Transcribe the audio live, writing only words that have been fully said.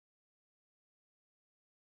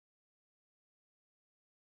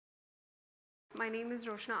My name is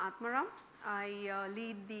Roshna Atmaram. I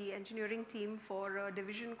lead the engineering team for a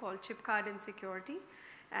division called Chip Card and Security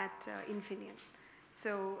at Infineon.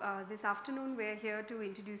 So this afternoon we're here to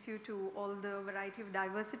introduce you to all the variety of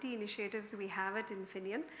diversity initiatives we have at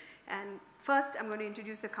Infineon. And first I'm going to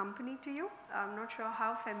introduce the company to you. I'm not sure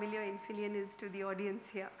how familiar Infineon is to the audience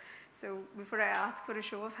here. So before I ask for a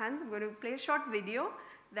show of hands, I'm going to play a short video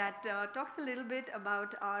that talks a little bit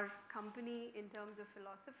about our company in terms of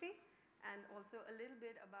philosophy and also a little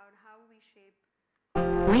bit about how we shape.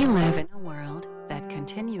 We live in a world that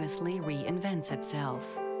continuously reinvents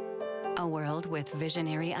itself. A world with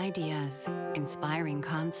visionary ideas, inspiring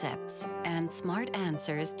concepts, and smart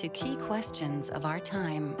answers to key questions of our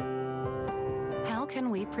time. How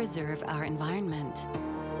can we preserve our environment?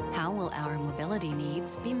 How will our mobility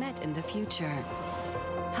needs be met in the future?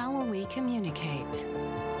 How will we communicate?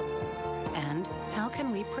 And how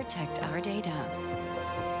can we protect our data?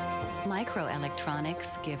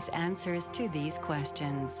 Microelectronics gives answers to these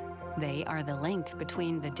questions. They are the link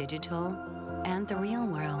between the digital and the real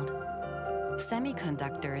world.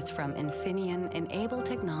 Semiconductors from Infineon enable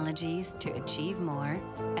technologies to achieve more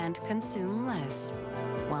and consume less,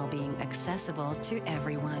 while being accessible to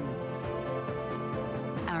everyone.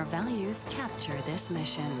 Our values capture this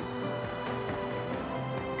mission.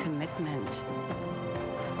 Commitment,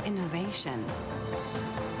 innovation,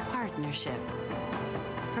 partnership,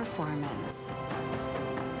 performance.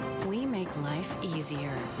 We make life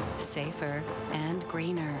easier, safer, and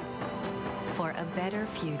greener for a better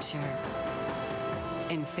future.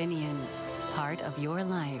 Infineon, part of your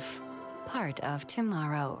life, part of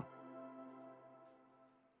tomorrow.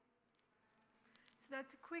 So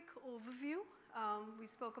that's a quick overview. We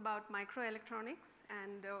spoke about microelectronics,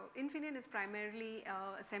 and Infineon is primarily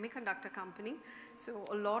a semiconductor company. So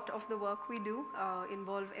a lot of the work we do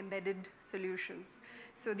involve embedded solutions.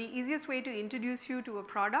 So the easiest way to introduce you to a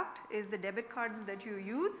product is the debit cards that you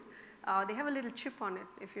use. They have a little chip on it,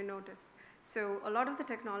 if you notice. So a lot of the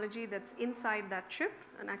technology that's inside that chip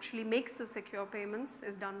and actually makes those secure payments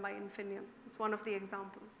is done by Infineon. It's one of the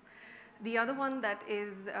examples. The other one that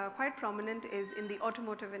is quite prominent is in the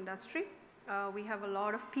automotive industry. We have a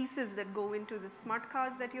lot of pieces that go into the smart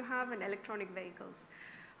cars that you have and electronic vehicles.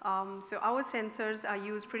 So our sensors are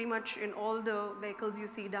used pretty much in all the vehicles you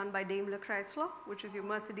see done by Daimler Chrysler, which is your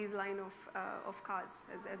Mercedes line of cars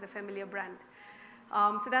as a familiar brand.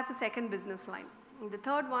 So that's the second business line. The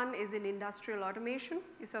third one is in industrial automation.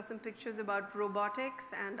 You saw some pictures about robotics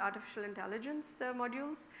and artificial intelligence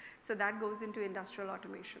modules. So that goes into industrial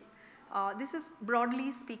automation. This is,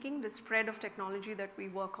 broadly speaking, the spread of technology that we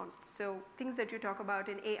work on. So things that you talk about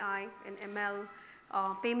in AI and ML,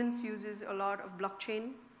 payments uses a lot of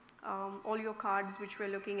blockchain. All your cards, which we're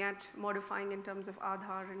looking at modifying in terms of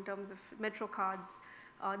Aadhaar, in terms of Metro cards,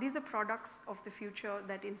 these are products of the future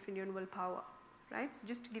that Infineon will power, right? So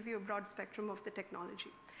just to give you a broad spectrum of the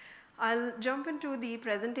technology. I'll jump into the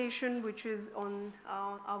presentation, which is on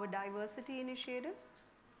our diversity initiatives.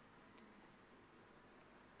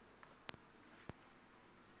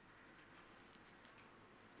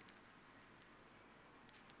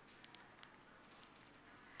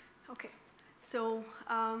 Okay, so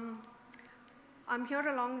I'm here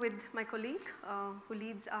along with my colleague who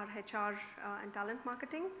leads our HR and talent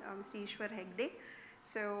marketing, Mr. Ishwar Hegde.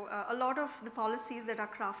 So a lot of the policies that are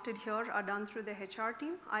crafted here are done through the HR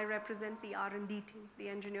team. I represent the R&D team, the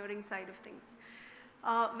engineering side of things.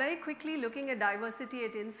 Very quickly, looking at diversity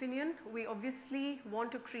at Infineon, we obviously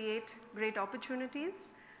want to create great opportunities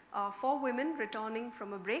for women returning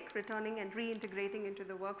from a break, returning and reintegrating into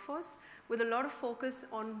the workforce with a lot of focus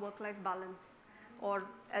on work-life balance, or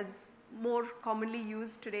as more commonly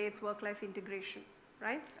used today, it's work-life integration,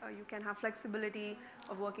 right? You can have flexibility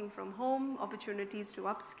of working from home, opportunities to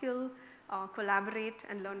upskill, collaborate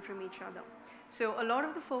and learn from each other. So a lot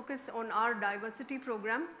of the focus on our diversity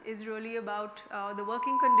program is really about the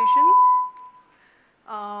working conditions,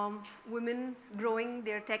 women growing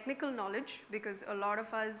their technical knowledge, because a lot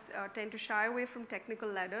of us tend to shy away from technical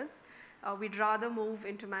ladders. We'd rather move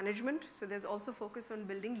into management, so there's also focus on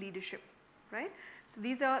building leadership, right? So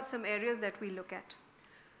these are some areas that we look at.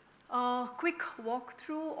 Quick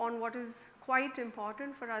walkthrough on what is quite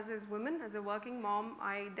important for us as women. As a working mom,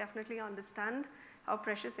 I definitely understand how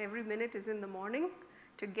precious every minute is in the morning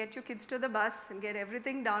to get your kids to the bus and get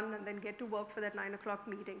everything done and then get to work for that 9 o'clock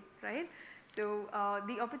meeting, right? So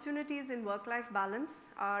the opportunities in work-life balance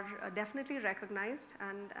are definitely recognized,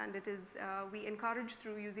 and it is, we encourage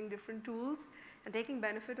through using different tools and taking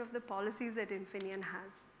benefit of the policies that Infineon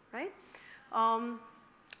has, right?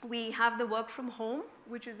 We have the work from home,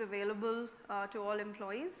 which is available to all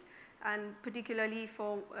employees. and particularly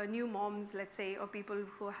for new moms, let's say, or people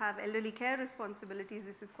who have elderly care responsibilities,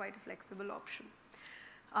 this is quite a flexible option.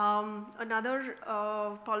 Another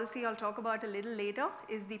policy I'll talk about a little later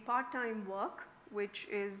is the part-time work, which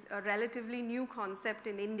is a relatively new concept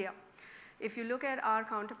in India. If you look at our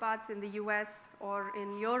counterparts in the US or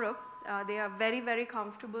in Europe, they are very, very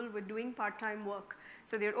comfortable with doing part-time work.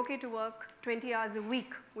 So they're okay to work 20 hours a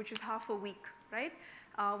week, which is half a week, right?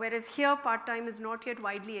 Whereas here, part-time is not yet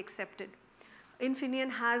widely accepted. Infineon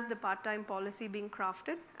has the part-time policy being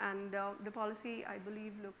crafted, and the policy, I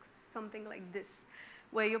believe, looks something like this,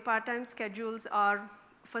 where your part-time schedules are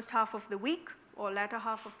first half of the week or latter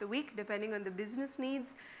half of the week, depending on the business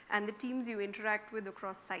needs and the teams you interact with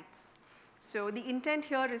across sites. So the intent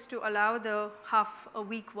here is to allow the half a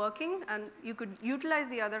week working, and you could utilize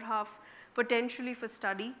the other half potentially for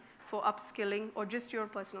study, for upskilling, or just your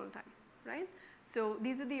personal time, right? So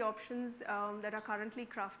these are the options that are currently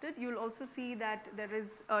crafted. You'll also see that there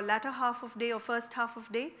is a latter half of day or first half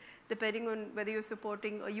of day, depending on whether you're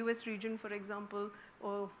supporting a US region, for example,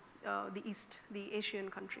 or the Asian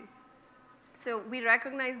countries. So we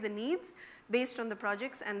recognize the needs based on the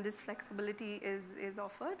projects, and this flexibility is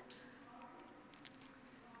offered.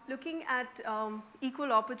 Looking at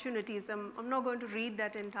equal opportunities, I'm not going to read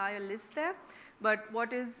that entire list there, but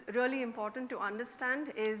what is really important to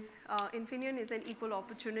understand is Infineon is an equal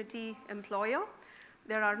opportunity employer.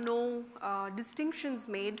 There are no distinctions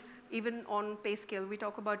made even on pay scale. We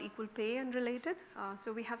talk about equal pay and related.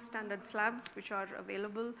 So we have standard slabs which are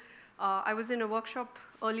available. I was in a workshop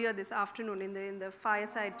earlier this afternoon in the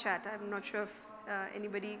fireside chat. I'm not sure if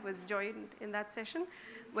anybody was joined in that session,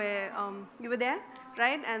 where you were there,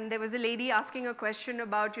 right? And there was a lady asking a question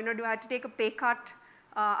about, do I have to take a pay cut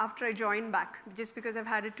after I join back, just because I've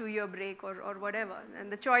had a 2-year break or whatever.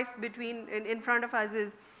 And the choice between, in front of us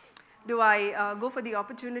is, do I go for the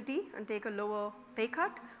opportunity and take a lower pay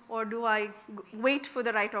cut, or do I wait for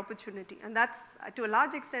the right opportunity? And that's, to a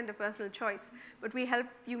large extent, a personal choice. But we help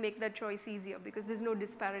you make that choice easier because there's no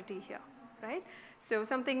disparity here, right? So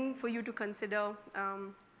something for you to consider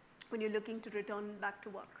when you're looking to return back to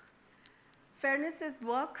work. Fairness at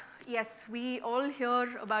work, yes, we all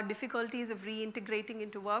hear about difficulties of reintegrating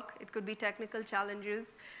into work. It could be technical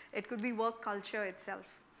challenges. It could be work culture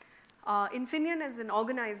itself. Infineon as an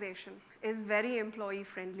organization is very employee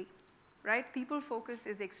friendly, right? People focus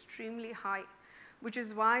is extremely high, which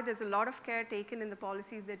is why there's a lot of care taken in the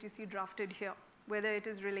policies that you see drafted here, whether it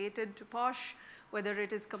is related to POSH, whether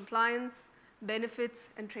it is compliance, benefits,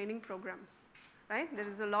 and training programs, right? There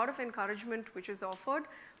is a lot of encouragement which is offered,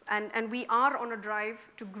 and we are on a drive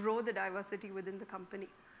to grow the diversity within the company.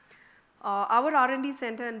 Our R&D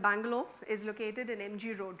center in Bangalore is located in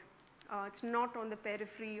MG Road. It's not on the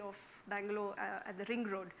periphery of Bangalore at the Ring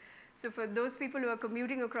Road. So for those people who are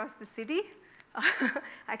commuting across the city,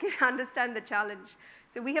 I can understand the challenge.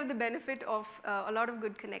 So we have the benefit of a lot of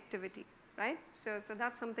good connectivity, right? So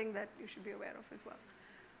that's something that you should be aware of as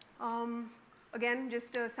well. Again,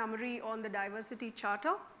 just a summary on the diversity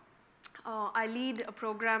charter. I lead a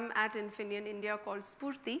program at Infineon India called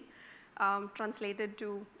Spurti, translated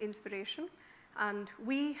to inspiration. And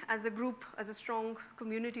we, as a group, as a strong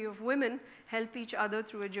community of women, help each other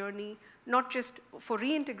through a journey, not just for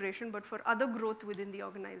reintegration, but for other growth within the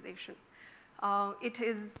organization. It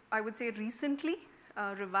is, I would say, recently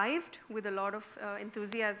revived with a lot of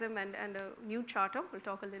enthusiasm and a new charter. We'll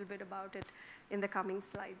talk a little bit about it in the coming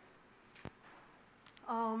slides.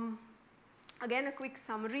 Again, a quick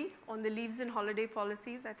summary on the leaves and holiday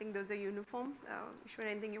policies. I think those are uniform. Ishwar,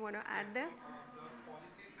 anything you want to add there? The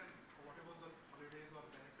policies and whatever the holidays or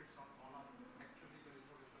benefits on all are, actually there is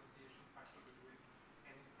no differentiation factor between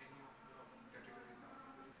any of the categories as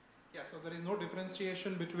well. Yeah, so there is no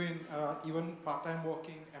differentiation between even part-time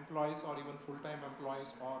working employees or even full-time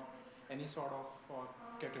employees or any sort of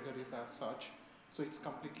categories as such. So it's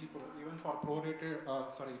completely, even for prorated,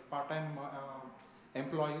 part-time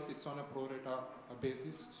employees, it's on a pro rata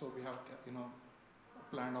basis. So we have,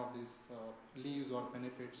 planned all these leaves or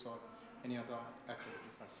benefits or any other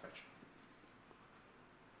activities as such.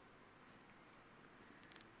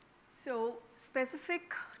 So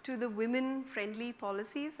specific to the women-friendly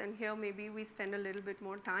policies, and here maybe we spend a little bit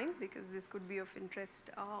more time because this could be of interest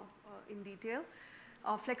in detail.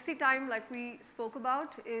 Flexi time, like we spoke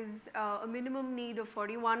about, is a minimum need of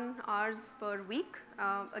 41 hours per week.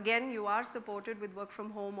 Again, you are supported with work from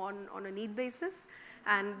home on a need basis,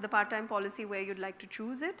 and the part-time policy where you'd like to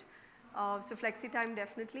choose it. So flexi time,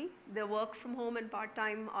 definitely. The work from home and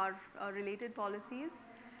part-time are related policies.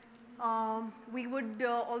 We would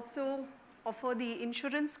also offer the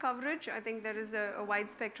insurance coverage. I think there is a wide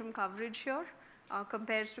spectrum coverage here.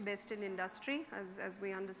 compares to best in industry as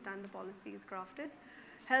we understand the policy is crafted.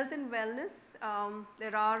 Health and wellness,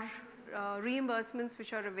 there are reimbursements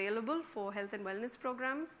which are available for health and wellness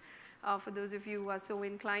programs for those of you who are so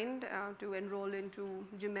inclined to enroll into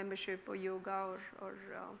gym membership or yoga or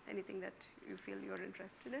anything that you feel you're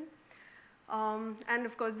interested in. And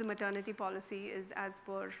of course the maternity policy is as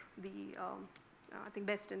per the I think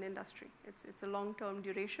best in industry. It's a long-term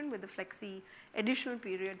duration with a flexi additional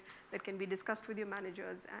period that can be discussed with your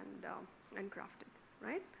managers and crafted,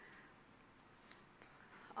 right?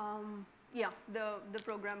 Yeah, the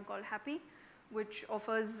program called Happy, which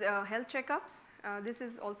offers health checkups. This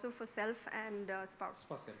is also for self and spouse.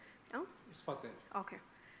 For self. Oh? It's for self. Okay,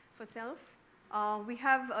 for self. We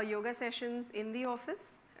have yoga sessions in the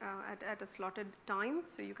office at a slotted time,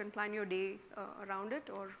 so you can plan your day around it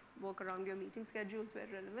or work around your meeting schedules where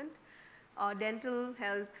relevant. Dental,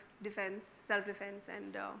 health, defense, self-defense,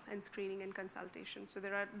 and screening and consultation. So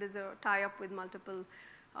there's a tie-up with multiple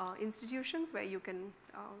institutions where you can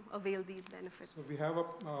avail these benefits. So we have a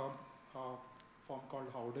form called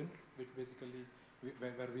Howden, which basically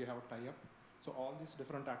where we have a tie-up. So all these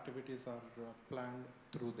different activities are planned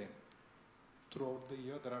through them. Throughout the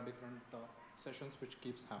year, there are different sessions which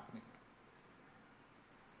keeps happening.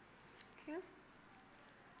 Okay.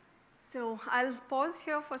 So I'll pause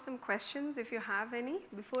here for some questions if you have any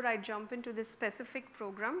before I jump into this specific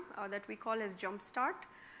program that we call as Jumpstart,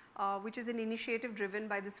 which is an initiative driven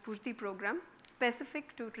by the Spurti program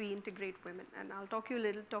specific to reintegrate women. And I'll talk to you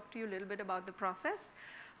a little bit about the process,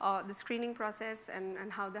 the screening process,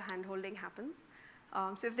 and how the hand-holding happens.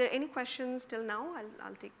 So if there are any questions till now,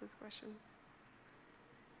 I'll take those questions.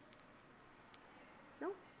 No?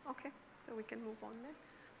 Okay, so we can move on then.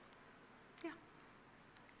 Yeah.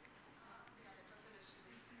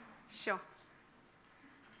 Sure.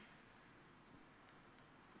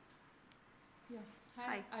 Yeah.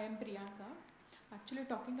 Hi, I am Priyanka. Actually,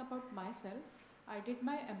 talking about myself, I did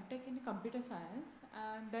my MTech in computer science,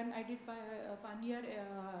 and then I did my 1 year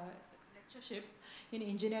lectureship in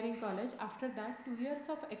engineering college. After that, 2 years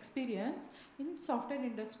of experience in software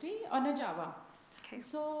industry on a Java. Okay.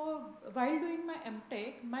 So while doing my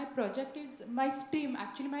MTech, my project is my stream.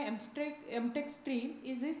 Actually, my MTech stream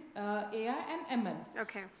is AI and ML.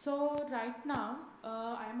 Okay. So right now,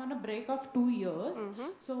 I am on a break of 2 years.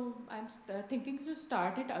 So I'm thinking to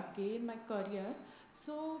start it again, my career.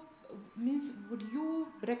 So means, would you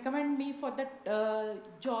recommend me for that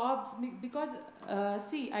jobs? Because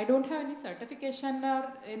see, I don't have any certification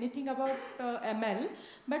or anything about ML,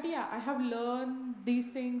 but yeah, I have learned these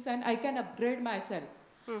things and I can upgrade myself.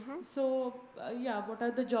 So yeah, what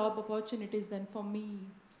are the job opportunities then for me?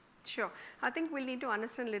 Sure. I think we'll need to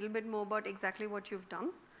understand a little bit more about exactly what you've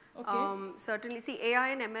done. Okay. Certainly, see, AI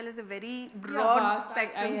and ML is a very broad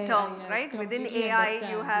spectrum term, right? Within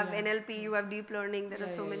AI, you have NLP, you have deep learning, there are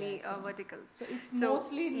so many verticals. So it's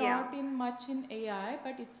mostly not in much in AI,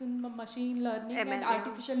 but it's in machine learning ML, and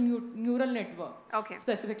artificial neural network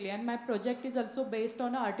specifically. And my project is also based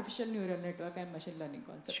on artificial neural network and machine learning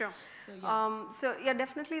concept. Sure. So yeah,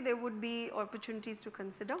 definitely there would be opportunities to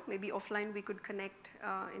consider. Maybe offline we could connect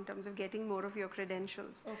in terms of getting more of your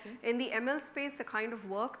credentials. Okay. In the ML space, the kind of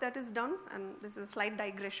work that is done, and this is a slight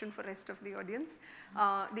digression for rest of the audience.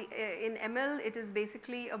 In ML, it is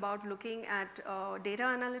basically about looking at data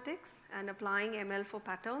analytics and applying ML for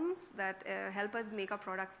patterns that help us make our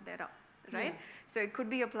products better, right? So it could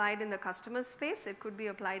be applied in the customer space, it could be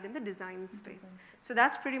applied in the design space. So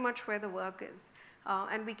that's pretty much where the work is.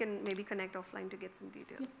 And we can maybe connect offline to get some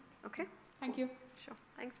details. Okay? Thank you. Sure.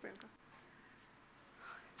 Thanks, Priyanka.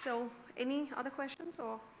 So any other questions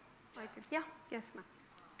or I could, yeah, yes ma'am.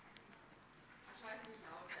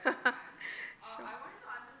 Sure. I wanted to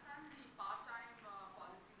understand the part-time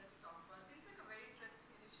policy that you talked about. It seems like a very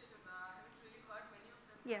interesting initiative. I haven't really heard many of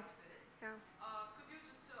them. Yes. Yeah. Could you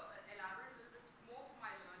just elaborate a little bit more for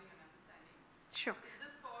my learning and understanding? Sure. Is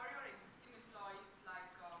this for your existing employees? Like,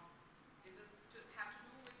 is this to have to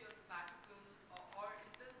do with your sabbatical, or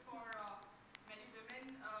is this for many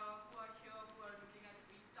women who are here who are looking at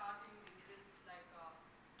restarting? Is this like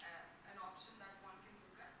an option that one can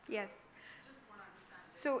look at? Yes.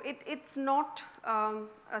 So it's not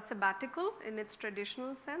a sabbatical in its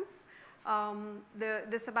traditional sense.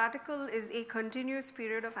 The sabbatical is a continuous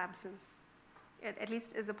period of absence, at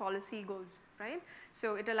least as a policy goes, right?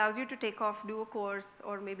 So it allows you to take off, do a course,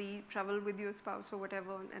 or maybe travel with your spouse or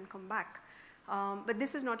whatever and come back. But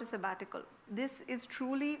this is not a sabbatical. This is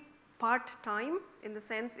truly part-time in the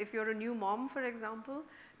sense if you're a new mom, for example,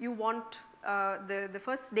 you want the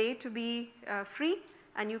first day to be free,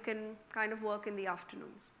 and you can kind of work in the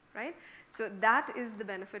afternoons, right? So that is the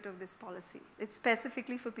benefit of this policy. It's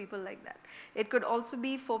specifically for people like that. It could also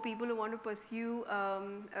be for people who want to pursue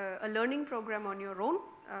a learning program on your own,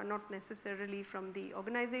 not necessarily from the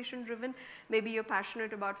organization driven. Maybe you're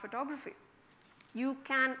passionate about photography. You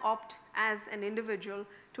can opt as an individual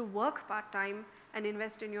to work part-time and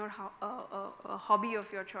invest in your hobby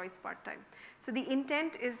of your choice part-time. So the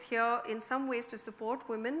intent is here in some ways to support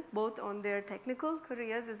women both on their technical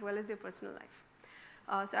careers as well as their personal life.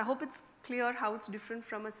 So I hope it's clear how it's different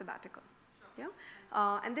from a sabbatical. Sure.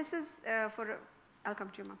 Yeah? And this is I'll come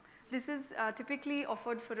to you, ma'am. This is typically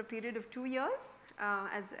offered for a period of 2 years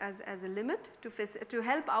as a limit to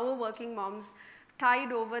help our working moms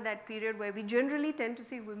tide over that period where we generally tend to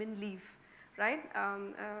see women leave. Right?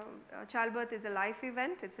 Childbirth is a life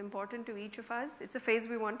event. It's important to each of us. It's a phase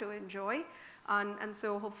we want to enjoy. And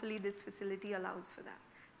so hopefully this facility allows for that.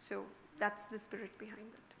 So that's the spirit behind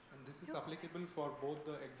it. And this is applicable for both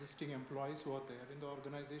the existing employees who are there in the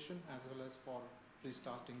organization as well as for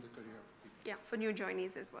restarting the career of people. Yeah, for new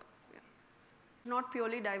joinees as well. Yeah. Not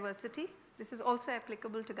purely diversity. This is also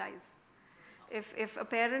applicable to guys. If a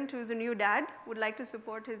parent who's a new dad would like to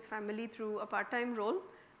support his family through a part-time role,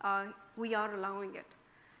 we are allowing it.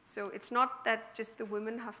 So it's not that just the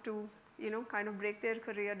women have to, kind of break their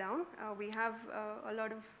career down. We have a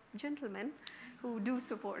lot of gentlemen who do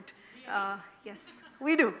support. Yes,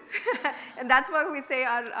 we do. And that's why we say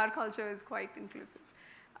our culture is quite inclusive.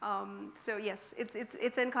 So yes,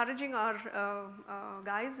 it's encouraging our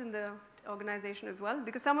guys in the organization as well,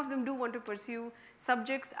 because some of them do want to pursue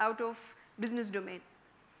subjects out of business domain,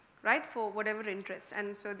 right, for whatever interest.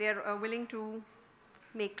 And so they're willing to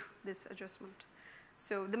make this adjustment.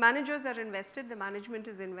 So the managers are invested, the management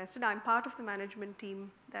is invested. I'm part of the management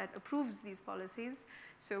team that approves these policies.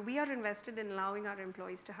 So we are invested in allowing our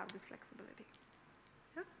employees to have this flexibility.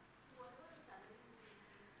 Yeah? What about the salary increase?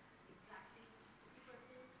 Exactly 50%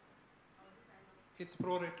 or the kind of? It's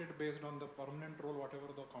prorated based on the permanent role, whatever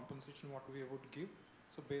the compensation what we would give.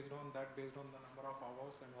 So based on that, based on the number of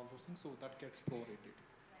hours and all those things, so that gets prorated.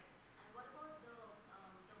 Right. And what about the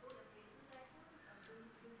whole appraisal cycle?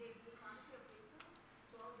 Will they be part of your appraisals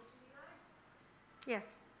throughout the 2 years?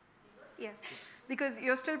 Yes. Yes. Because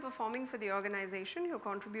you're still performing for the organization, you're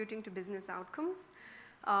contributing to business outcomes.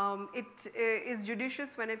 It is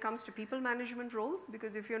judicious when it comes to people management roles,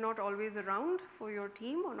 because if you're not always around for your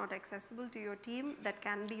team or not accessible to your team, that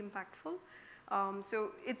can be impactful.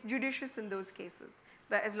 So it's judicious in those cases.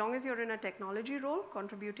 But as long as you're in a technology role,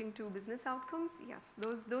 contributing to business outcomes, yes,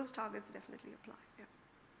 those targets definitely apply. Yeah.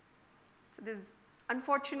 So there's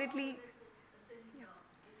unfortunately. Since Infineon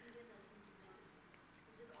has integrated this,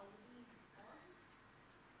 is it already on?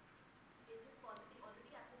 Is this policy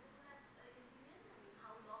already applicable at Infineon? I mean,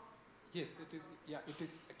 how long? Yes, it is. Yeah, it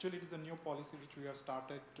is. Actually, it is a new policy which we have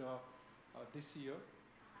started this year.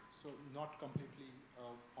 So not completely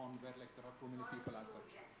on where like there are too many people as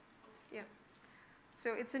such. Yeah.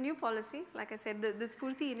 So it's a new policy. Like I said, the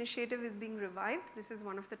Spurti initiative is being revived. This is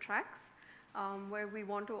one of the tracks where we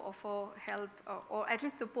want to offer help or at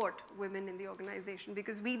least support women in the organization,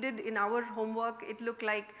 because we did in our homework, it looked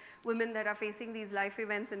like women that are facing these life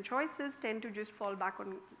events and choices tend to just fall back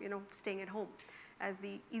on, staying at home as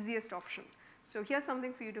the easiest option. So here's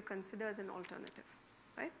something for you to consider as an alternative,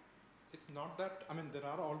 right? It's not that, I mean, there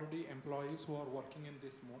are already employees who are working in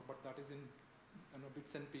this mode, but that is in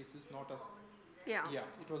bits and pieces, not as, yeah,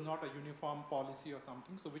 it was not a uniform policy or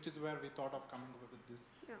something, so which is where we thought of coming up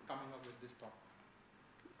with this topic.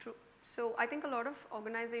 True. So I think a lot of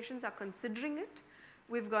organizations are considering it.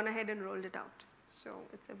 We've gone ahead and rolled it out. So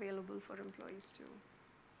it's available for employees to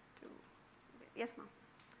yes, ma'am.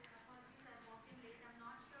 Apologies, I walked in late. I'm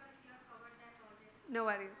not sure if you have covered that already. No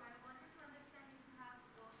worries. So I wanted to understand if you have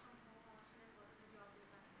work from home option and what is the job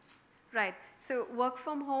design? Right. So work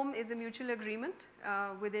from home is a mutual agreement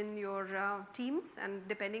within your teams, and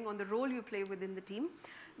depending on the role you play within the team.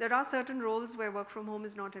 There are certain roles where work from home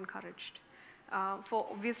is not encouraged for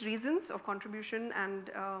obvious reasons of contribution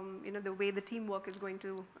and the way the teamwork is going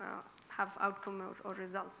to have outcome or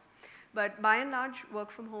results. But by and large,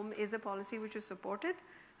 work from home is a policy which is supported.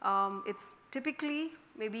 It's typically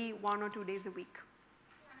maybe 1 or 2 days a week.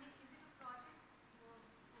 I mean, is it a project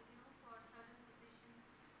for certain positions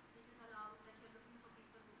which is allowed that you're looking for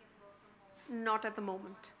people who can work from home? Not at the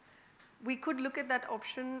moment. We could look at that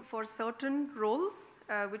option for certain roles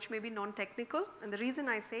which may be non-technical, and the reason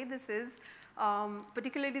I say this is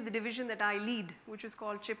particularly the division that I lead, which is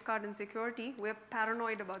called Chip Card and Security. We're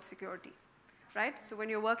paranoid about security, right? So when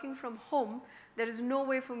you're working from home, there is no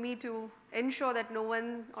way for me to ensure that no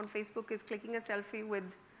one on Facebook is clicking a selfie with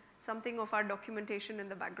something of our documentation in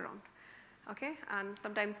the background. Okay, and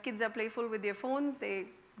sometimes kids are playful with their phones, they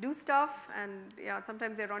do stuff, and yeah,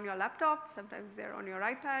 sometimes they're on your laptop, sometimes they're on your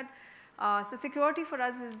iPad. So security for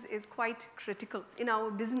us is quite critical in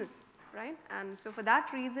our business, right? And so for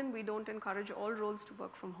that reason, we don't encourage all roles to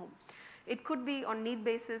work from home. It could be on need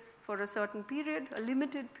basis for a certain period, a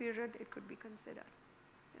limited period, it could be considered.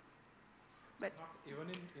 Yeah. But not even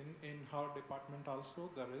in her department also,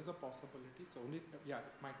 there is a possibility. So only, yeah,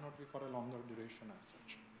 it might not be for a longer duration as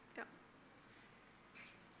such. yeah.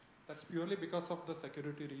 That's purely because of the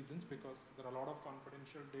security reasons, because there are a lot of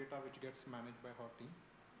confidential data which gets managed by her team,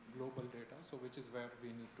 global data, so which is where we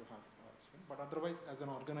need to have but otherwise as an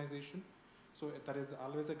organization, so there is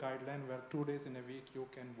always a guideline where 2 days in a week you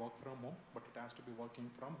can work from home, but it has to be working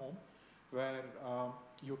from home, where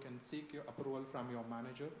you can seek your approval from your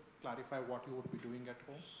manager, clarify what you would be doing at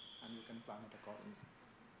home, and you can plan it accordingly.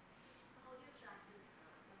 So how do you track this?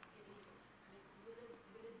 Just getting it. I mean,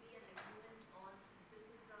 will it be an agreement on this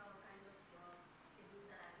is the kind of schedules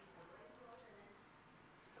that I'll be following throughout, and then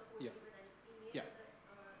support Yeah. you with an email Yeah. in the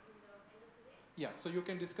end of the day? Yeah, so you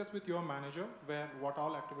can discuss with your manager where what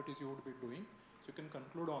all activities you would be doing. So you can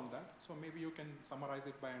conclude on that. So maybe you can summarize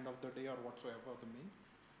it by end of the day or whatsoever the mean.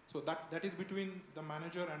 So that is between the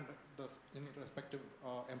manager and the respective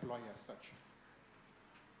employee as such.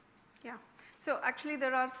 Yeah. So actually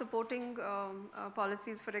there are supporting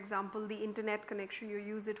policies, for example, the internet connection you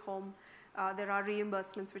use at home, there are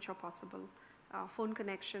reimbursements which are possible. Phone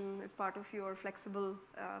connection is part of your flexible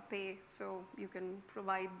pay, so you can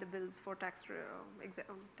provide the bills for tax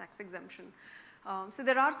exemption. So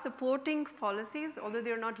there are supporting policies, although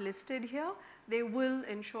they are not listed here, they will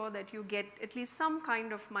ensure that you get at least some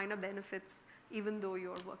kind of minor benefits even though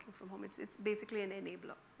you're working from home. It's basically an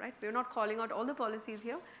enabler, right? We're not calling out all the policies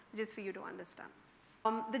here, just for you to understand.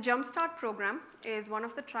 The Jumpstart program is one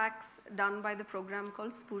of the tracks done by the program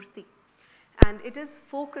called Spurti. And it is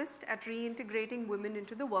focused at reintegrating women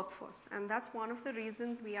into the workforce. And that's one of the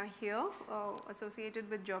reasons we are here associated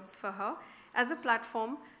with Jobs for Her as a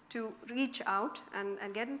platform to reach out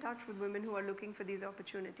and get in touch with women who are looking for these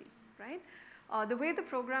opportunities, right? The way the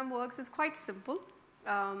program works is quite simple.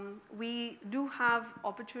 We do have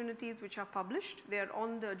opportunities which are published. They are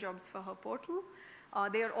on the Jobs for Her portal.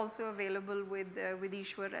 They are also available with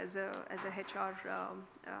Ishwar as a HR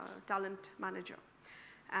talent manager.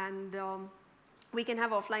 And we can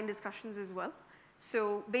have offline discussions as well.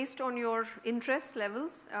 So based on your interest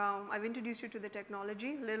levels, I've introduced you to the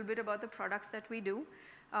technology, a little bit about the products that we do.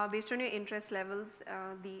 Based on your interest levels,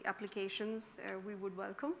 the applications we would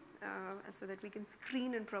welcome so that we can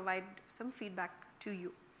screen and provide some feedback to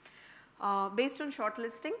you. Based on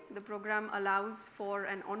shortlisting, the program allows for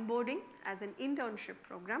an onboarding as an internship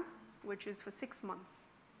program, which is for 6 months,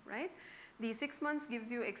 right? The 6 months gives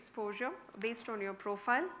you exposure based on your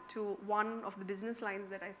profile to one of the business lines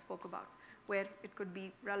that I spoke about, where it could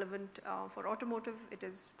be relevant for automotive, it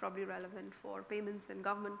is probably relevant for payments and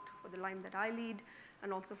government for the line that I lead,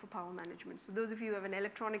 and also for power management. So those of you who have an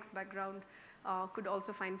electronics background could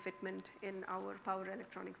also find fitment in our power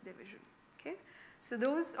electronics division, okay? So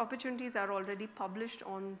those opportunities are already published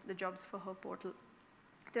on the Jobs for Her portal.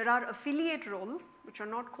 There are affiliate roles which are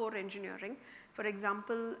not core engineering, for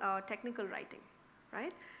example, technical writing,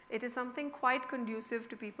 right? It is something quite conducive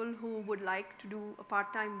to people who would like to do a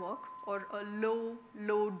part-time work or a low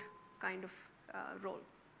load kind of role,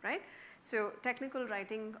 right? So technical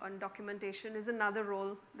writing on documentation is another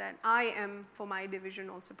role that I am for my division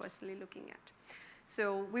also personally looking at.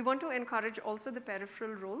 So we want to encourage also the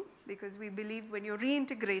peripheral roles because we believe when you're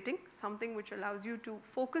reintegrating, something which allows you to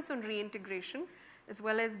focus on reintegration as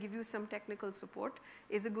well as give you some technical support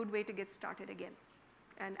is a good way to get started again.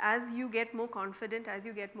 And as you get more confident, as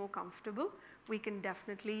you get more comfortable, we can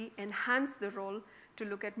definitely enhance the role to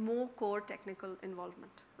look at more core technical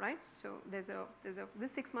involvement, right? So this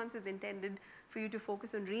 6 months is intended for you to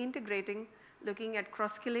focus on reintegrating, looking at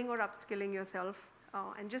cross-skilling or upskilling yourself,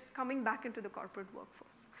 and just coming back into the corporate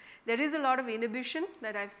workforce. There is a lot of inhibition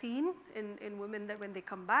that I've seen in women that when they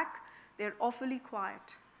come back, they're awfully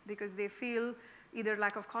quiet because they feel either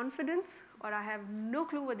lack of confidence or I have no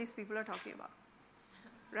clue what these people are talking about,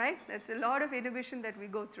 right? That's a lot of inhibition that we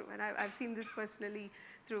go through, and I've seen this personally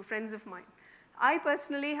through friends of mine. I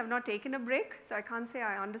personally have not taken a break, so I can't say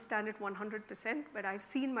I understand it 100%, but I've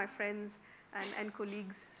seen my friends and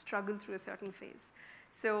colleagues struggle through a certain phase.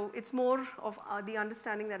 So it's more of the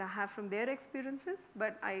understanding that I have from their experiences,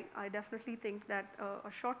 but I definitely think that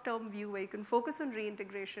a short-term view where you can focus on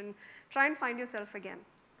reintegration, try and find yourself again,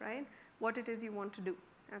 right? What it is you want to do.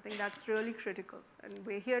 I think that's really critical, and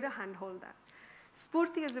we're here to handhold that.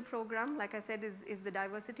 Spurti is a program, like I said, is the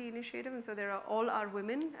diversity initiative, and so there are all our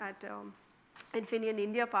women at Infineon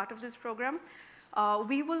India part of this program,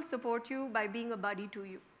 we will support you by being a buddy to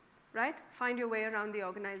you, right? Find your way around the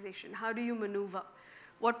organization. How do you maneuver?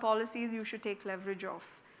 What policies you should take leverage of?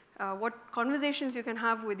 What conversations you can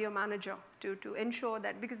have with your manager to ensure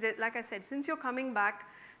that, because like I said, since you're coming back,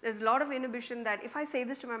 there's a lot of inhibition that if I say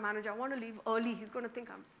this to my manager, I want to leave early, he's going to think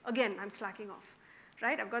I'm slacking off,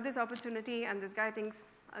 right? I've got this opportunity and this guy thinks,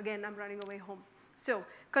 again, I'm running away home. So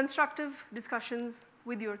constructive discussions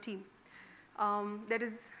with your team. There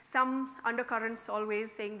is some undercurrents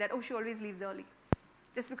always saying that, oh, she always leaves early.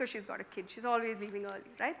 Just because she's got a kid, she's always leaving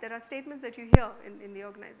early, right? There are statements that you hear in the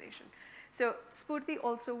organization. So Spurti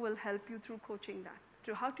also will help you through coaching that,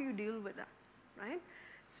 through how do you deal with that, right?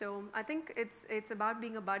 So I think it's about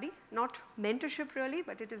being a buddy, not mentorship really,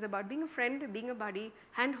 but it is about being a friend, being a buddy,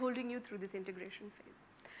 hand-holding you through this integration phase.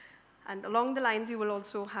 And along the lines, you will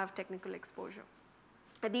also have technical exposure.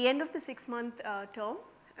 At the end of the 6-month term,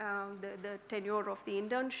 the tenure of the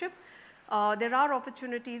internship, there are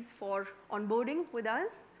opportunities for onboarding with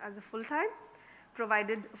us as a full-time,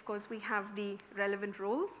 provided, of course, we have the relevant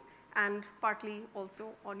roles and partly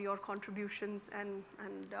also on your contributions and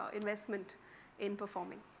investment in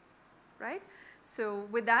performing, right? So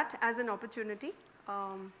with that as an opportunity,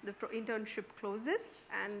 the internship closes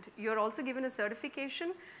and you're also given a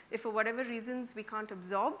certification. If for whatever reasons we can't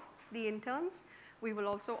absorb the interns, we will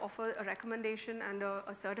also offer a recommendation and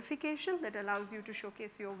a certification that allows you to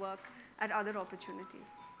showcase your work at other opportunities.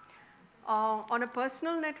 On a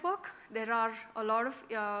personal network, there are a lot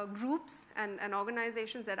of groups and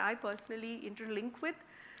organizations that I personally interlink with,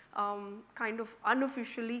 kind of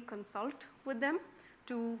unofficially consult with them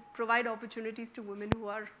to provide opportunities to women who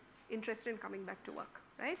are interested in coming back to work,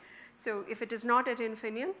 right? So if it is not at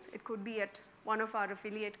Infineon, it could be at one of our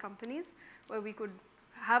affiliate companies where we could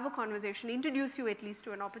have a conversation, introduce you at least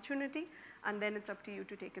to an opportunity, and then it's up to you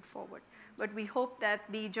to take it forward. But we hope that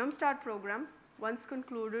the Jumpstart program, once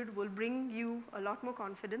concluded, will bring you a lot more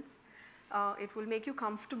confidence. It will make you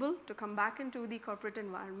comfortable to come back into the corporate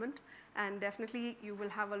environment, and definitely you will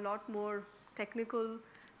have a lot more technical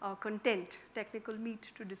content, technical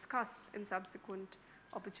meat to discuss in subsequent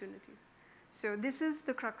opportunities. So this is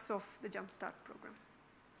the crux of the Jumpstart program.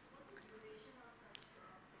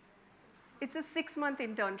 It's a 6-month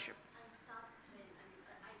internship. And starts when?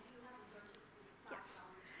 I mean, you have internship which starts Yes.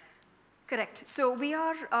 around. Correct. So we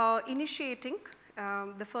are initiating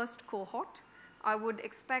the first cohort. I would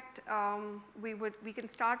expect we can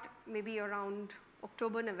start maybe around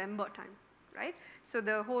October, November time, right? So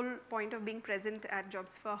the whole point of being present at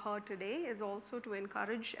RestartHer today is also to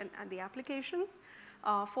encourage the applications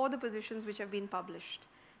for the positions which have been published.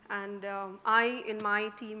 And I, in my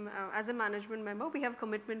team, as a management member, we have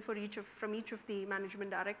commitment from each of the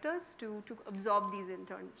management directors to absorb these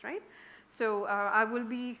interns, right? So I will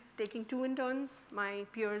be taking 2 interns. My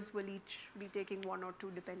peers will each be taking 1 or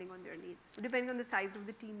 2 depending on their needs, depending on the size of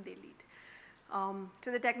the team they lead.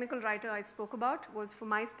 So the technical writer I spoke about was for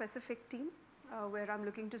my specific team, where I'm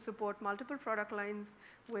looking to support multiple product lines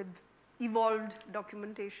with evolved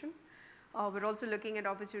documentation. We're also looking at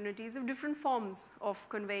opportunities of different forms of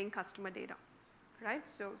conveying customer data, right?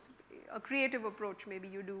 So a creative approach, maybe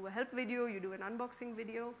you do a help video, you do an unboxing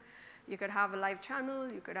video, you could have a live channel,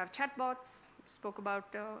 you could have chatbots, spoke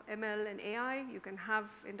about ML and AI, you can have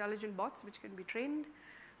intelligent bots which can be trained,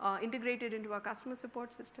 integrated into our customer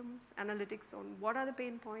support systems, analytics on what are the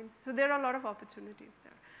pain points. So there are a lot of opportunities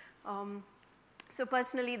there. So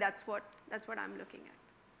personally, that's what I'm looking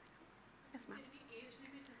at. Yes, ma'am.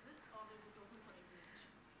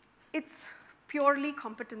 It's purely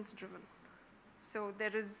competence driven. So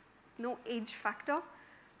there is no age factor.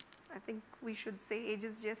 I think we should say age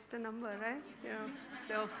is just a number, right? Yeah.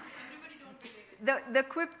 So the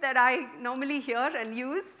quip that I normally hear and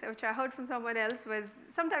use, which I heard from someone else, was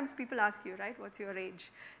sometimes people ask you, right, what's your age?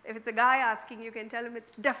 If it's a guy asking, you can tell him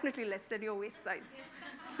it's definitely less than your waist size.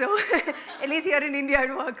 So at least here in India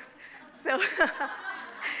it works. So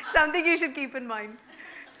something you should keep in mind.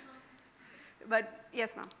 But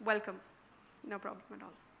yes, ma'am, welcome. No problem at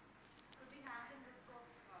all.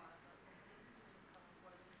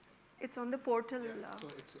 It's on the portal. Yeah, so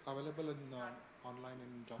it's available in online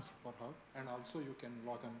in RestartHer, and also you can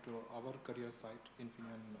log on to our career site,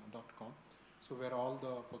 infineon.com, so where all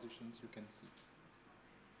the positions you can see.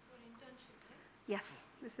 For internship, right? Yes,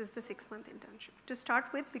 this is the 6-month internship. To start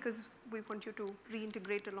with, because we want you to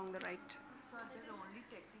reintegrate along the right. So are there only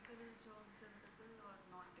technical jobs available or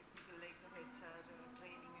non-technical, like HR,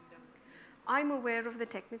 training and development? I'm aware of the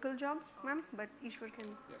technical jobs, ma'am, but Ishwar can.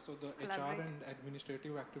 Yeah, so the elaborate. HR and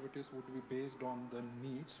administrative activities would be based on the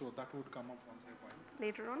needs, so that would come up once in a while.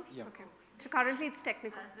 Later on? Yeah. Okay. So currently it's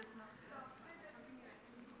technical. As of now,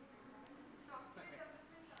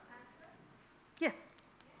 Yes.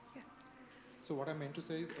 Yes. So what I meant to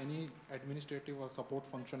say is any administrative or support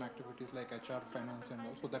function activities like HR, finance and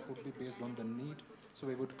all, so that would be based on the need, so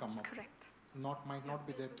we would come up. Correct. Might not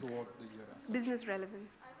be there throughout the year as such. Business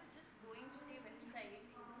relevance. I was just going through the website,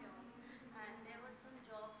 Infineon, and there were some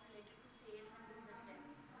jobs related to sales and business dev.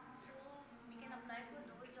 So we can apply for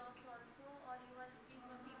those jobs also, or you are looking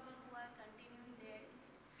for people who are continuing their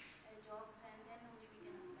jobs and then only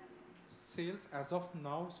we can apply. Sales as of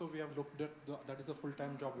now, so we have looked at, that is a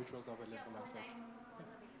full-time job which was Yeah, available as such. full-time was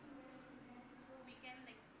available. So we can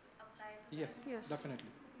like apply to Yes, that. Yes.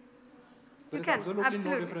 definitely. You There is can, absolutely no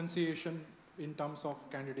absolutely. differentiation in terms of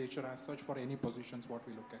candidature as such for any positions what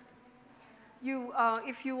we look at. You,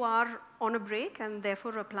 if you are on a break and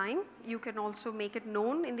therefore applying, you can also make it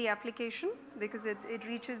known in the application because it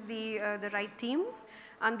reaches the right teams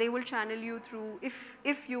and they will channel you through,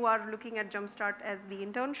 if you are looking at Jumpstart as the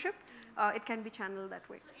internship, it can be channeled that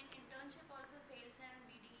way. So in internship also sales and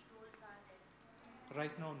BD roles are there?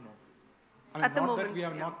 Right now, no. I mean, At the not moment, that we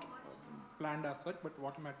have yeah. not planned as such, but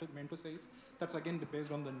what I meant to say is that's again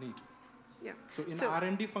based on the need. Yeah. So in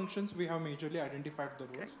R&D functions, we have majorly identified the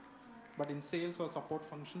roles. Correct. But in sales or support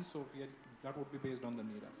functions, so that would be based on the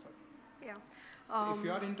need as such. Yeah. So if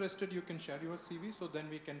you are interested, you can share your CV, so then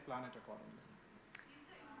we can plan it accordingly. Is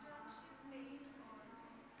the internship paid or?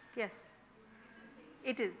 Yes,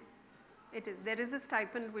 it is. It is. There is a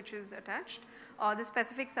stipend which is attached. The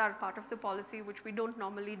specifics are part of the policy which we don't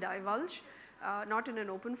normally divulge, not in an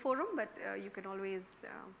open forum, but you can always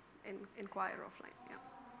inquire offline. Yeah.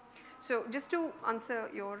 So just to answer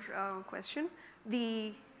your question,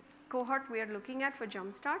 the cohort we are looking at for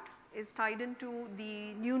Jumpstart is tied into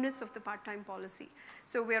the newness of the part-time policy.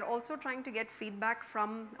 So we are also trying to get feedback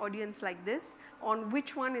from audience like this on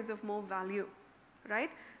which one is of more value, right?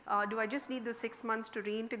 Do I just need those 6 months to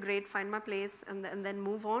reintegrate, find my place and then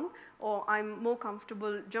move on, or I'm more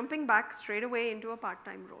comfortable jumping back straight away into a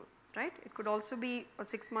part-time role, right? It could also be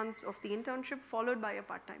 6 months of the internship followed by a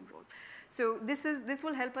part-time role. So this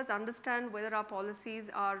will help us understand whether our policies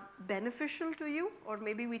are beneficial to you or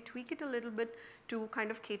maybe we tweak it a little bit to kind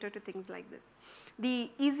of cater to things like this. The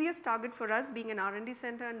easiest target for us being an R&D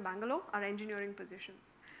center in Bangalore are engineering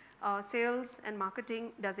positions. Sales and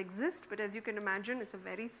marketing does exist, but as you can imagine, it's a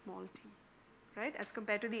very small team, right? As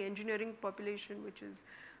compared to the engineering population, which is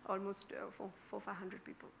almost 400-500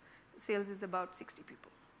 people. Sales is about 60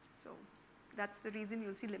 people. So that's the reason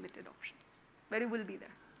you'll see limited options, but it will be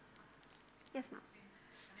there. Yes, ma'am.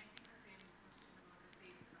 Connecting the same question about the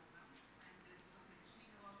sales program, and you were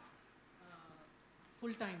mentioning about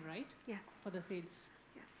full-time, right? Yes. For the sales.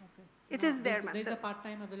 Yes. Okay. It is there, ma'am. There is a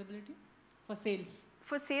part-time availability for sales.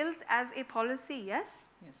 For sales as a policy,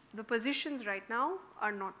 yes. Yes. The positions right now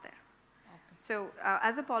are not there. Okay. So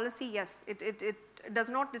as a policy, yes, it does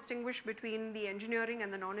not distinguish between the engineering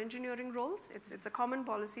and the non-engineering roles. It's a common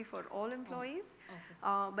policy for all employees.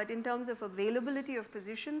 Okay. But in terms of availability of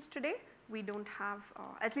positions today, we don't have,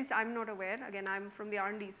 at least I'm not aware. Again, I'm from the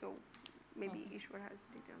R&D, so maybe Ishwar has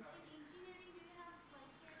details. In engineering, do you have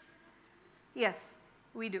quality assurance? Yes,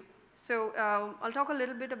 we do. So I'll talk a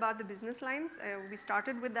little bit about the business lines. We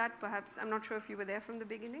started with that, perhaps. I'm not sure if you were there from the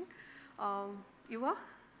beginning. You were?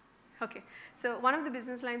 Okay. So one of the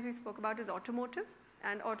business lines we spoke about is automotive.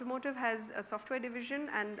 And automotive has a software division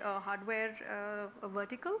and a hardware a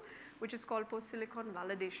vertical, which is called post-silicon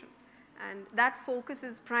validation. And that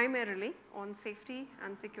focuses primarily on safety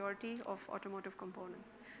and security of automotive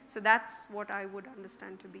components. So that's what I would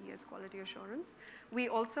understand to be as quality assurance. We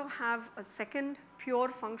also have a second pure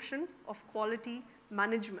function of quality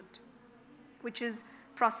management, which is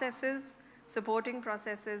processes, supporting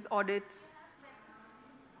processes, audits.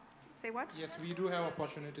 Say what? Yes, we do have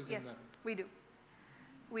opportunities in Yes, that. we do.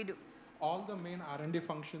 We do. All the main R&D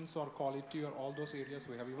functions or quality or all those areas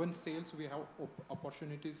we have. Even sales, we have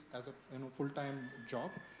opportunities as a full-time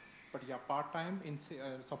job. But yeah, part-time in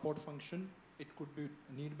support function, it could be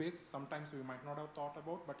need-based. Sometimes we might not have thought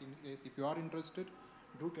about, but in case if you are interested,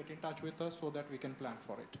 do get in touch with us so that we can plan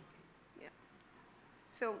for it. Yeah.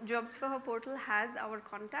 So Jobs for Her portal has our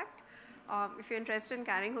contact. If you're interested in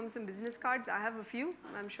carrying home some business cards, I have a few.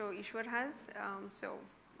 I'm sure Ishwar has. So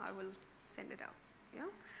I will send it out. Yeah.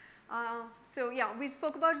 So yeah, we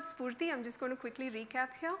spoke about Spurti. I'm just going to quickly recap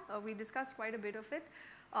here. We discussed quite a bit of it.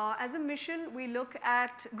 As a mission, we look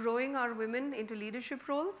at growing our women into leadership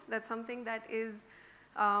roles. That's something that is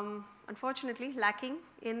unfortunately lacking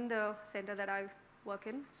in the center that I work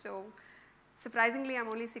in. So surprisingly, I'm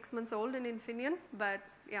only 6 months old in Infineon, but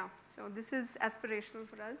yeah, so this is aspirational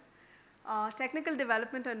for us. Technical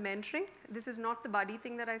development and mentoring. This is not the buddy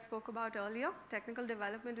thing that I spoke about earlier. Technical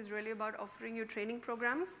development is really about offering you training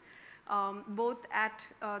programs both at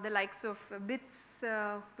the likes of BITS,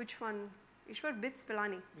 which one? Ishwar, BITS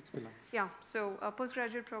Pilani. BITS Pilani. Yeah, so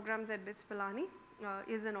postgraduate programs at BITS Pilani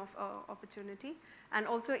is an opportunity, and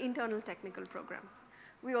also internal technical programs.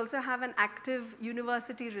 We also have an active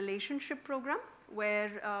university relationship program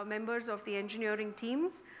where members of the engineering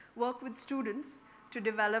teams work with students to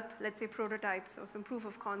develop, let's say, prototypes or some proof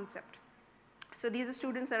of concept. So these are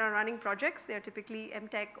students that are running projects. They are typically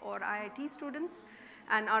MTech or IIT students,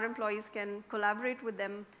 and our employees can collaborate with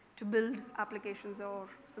them to build applications or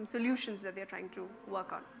some solutions that they're trying to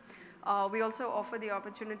work on. We also offer the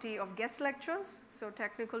opportunity of guest lectures. So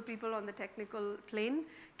technical people on the technical plane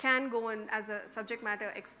can go and, as a subject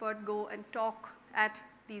matter expert, go and talk at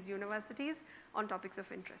these universities on topics of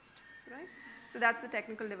interest, right? So that's the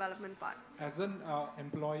technical development part. As an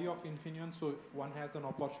employee of Infineon, so one has an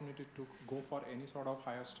opportunity to go for any sort of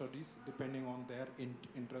higher studies depending on their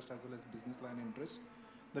interest as well as business line interest.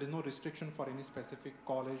 There is no restriction for any specific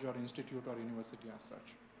college or institute or university as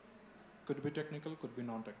such. Could be technical, could be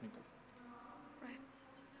non-technical. Right.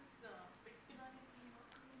 Is this BITS Pilani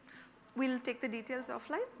framework? We'll take the details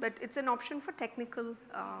offline, but it's an option for technical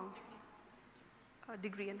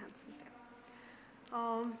degree enhancement.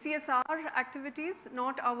 CSR activities,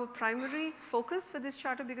 not our primary focus for this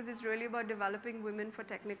charter because it's really about developing women for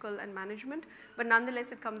technical and management, but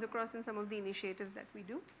nonetheless it comes across in some of the initiatives that we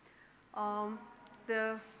do.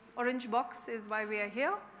 The orange box is why we are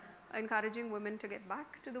here, encouraging women to get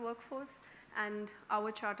back to the workforce, and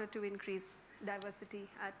our charter to increase diversity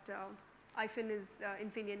at IFIN is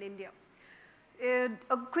Infineon India.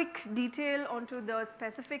 A quick detail onto the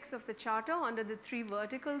specifics of the charter under the 3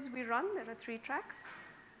 verticals we run. There are 3 tracks.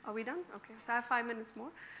 Are we done? Okay, so I have 5 minutes more.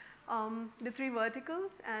 The 3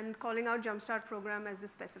 verticals and calling out Jumpstart program as the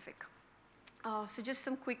specific. So just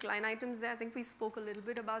some quick line items there. I think we spoke a little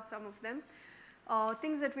bit about some of them.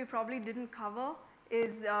 Things that we probably didn't cover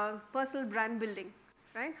is personal brand building,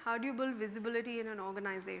 right? How do you build visibility in an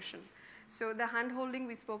organization? So the hand-holding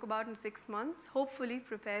we spoke about in 6 months hopefully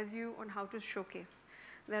prepares you on how to showcase.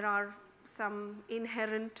 There are some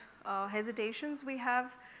inherent hesitations we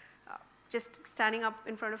have, just standing up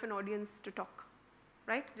in front of an audience to talk,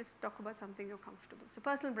 right? Just talk about something you're comfortable. So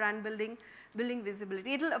personal brand building, building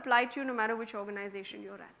visibility. It'll apply to you no matter which organization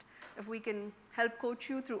you're at. If we can help coach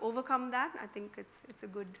you through overcome that, I think it's a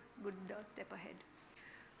good step ahead.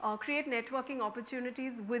 Create networking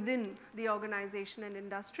opportunities within the organization and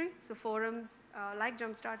industry. So forums like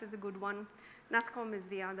Jumpstart is a good one, NASCOM is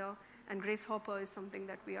the other, and Grace Hopper is something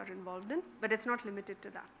that we are involved in, but it's not limited to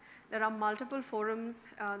that. There are multiple forums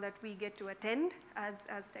that we get to attend as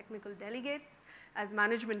technical delegates, as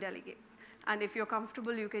management delegates. And if you're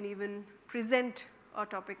comfortable, you can even present a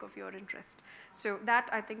topic of your interest. So that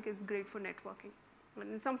I think is great for networking.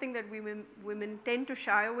 And it's something that women tend to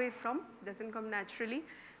shy away from, doesn't come naturally,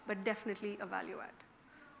 but definitely a value add,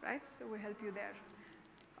 right? So we help you there.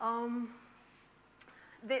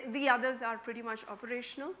 The others are pretty much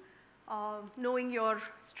operational. Knowing your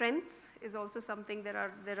strengths is also something.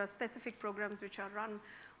 There are specific programs which are run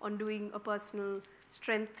on doing a personal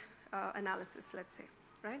strength analysis, let's say,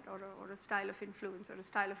 right? Or a style of influence or a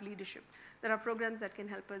style of leadership. There are programs that can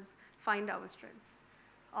help us find our strengths.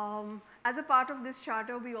 As a part of this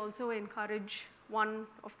charter, we also encourage one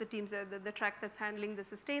of the teams, the track that's handling the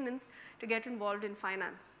sustenance, to get involved in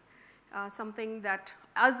finance. Something that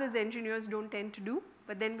us as engineers don't tend to do,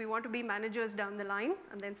 but then we want to be managers down the line,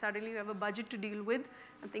 and then suddenly we have a budget to deal with,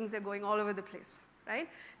 and things are going all over the place, right?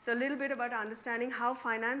 So a little bit about understanding how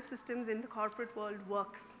finance systems in the corporate world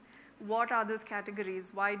works. What are those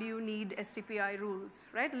categories? Why do you need STPI rules,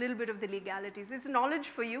 right? A little bit of the legalities. It's knowledge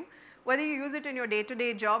for you. Whether you use it in your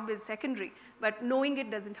day-to-day job is secondary, but knowing it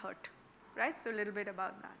doesn't hurt, right? So a little bit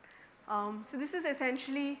about that. So this is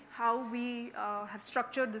essentially how we have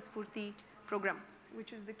structured the Spurti program,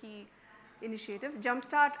 which is the key initiative.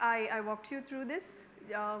 Jumpstart, I walked you through this.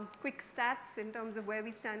 Quick stats in terms of where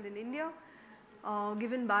we stand in India,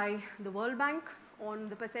 given by the World Bank on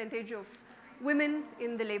the percentage of women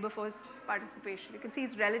in the labor force participation. You can see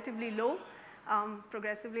it's relatively low,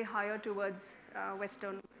 progressively higher towards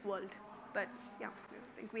Western world. But yeah,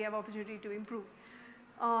 I think we have opportunity to improve.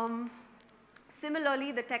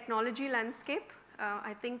 Similarly, the technology landscape,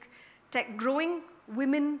 I think growing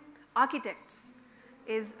women architects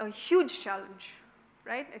is a huge challenge,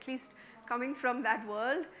 right? At least coming from that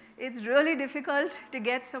world, it's really difficult to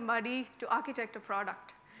get somebody to architect a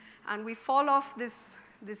product. And we fall off this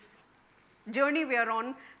journey we are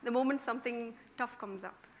on the moment something tough comes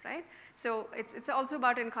up, right? So it's also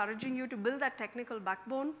about encouraging you to build that technical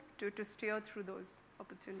backbone to steer through those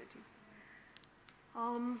opportunities.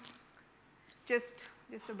 Just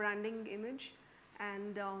just a branding image.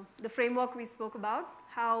 And the framework we spoke about,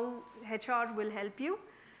 how HR will help you.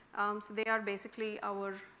 So they are basically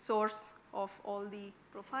our source of all the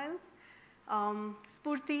profiles.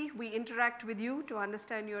 Spurti, we interact with you to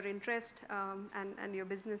understand your interest and your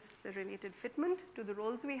business related fitment to the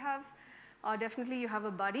roles we have. Definitely you have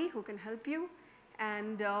a buddy who can help you.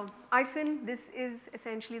 And IFIN, this is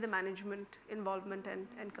essentially the management involvement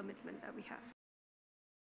and commitment that we have.